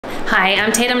Hi,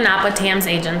 I'm Tatum with Tam's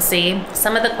agency.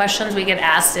 Some of the questions we get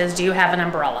asked is, do you have an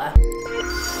umbrella?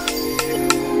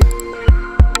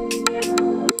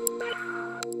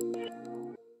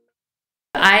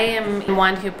 I am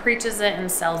one who preaches it and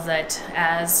sells it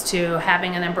as to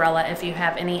having an umbrella if you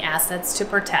have any assets to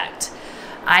protect.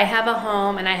 I have a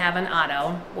home and I have an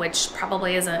auto, which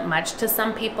probably isn't much to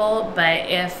some people, but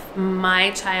if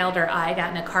my child or I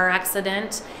got in a car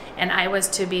accident and I was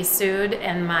to be sued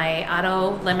and my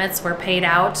auto limits were paid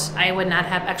out, I would not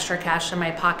have extra cash in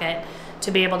my pocket to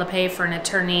be able to pay for an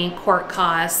attorney, court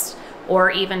costs,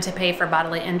 or even to pay for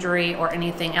bodily injury or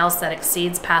anything else that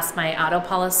exceeds past my auto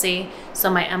policy, so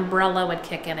my umbrella would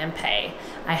kick in and pay.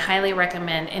 I highly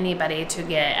recommend anybody to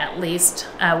get at least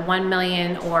a $1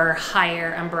 million or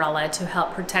higher umbrella to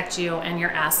help protect you and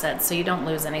your assets so you don't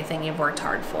lose anything you've worked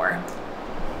hard for.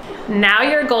 Now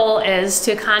your goal is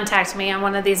to contact me on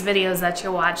one of these videos that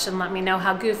you watch and let me know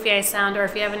how goofy I sound or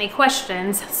if you have any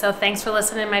questions. So thanks for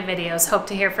listening to my videos. Hope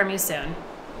to hear from you soon.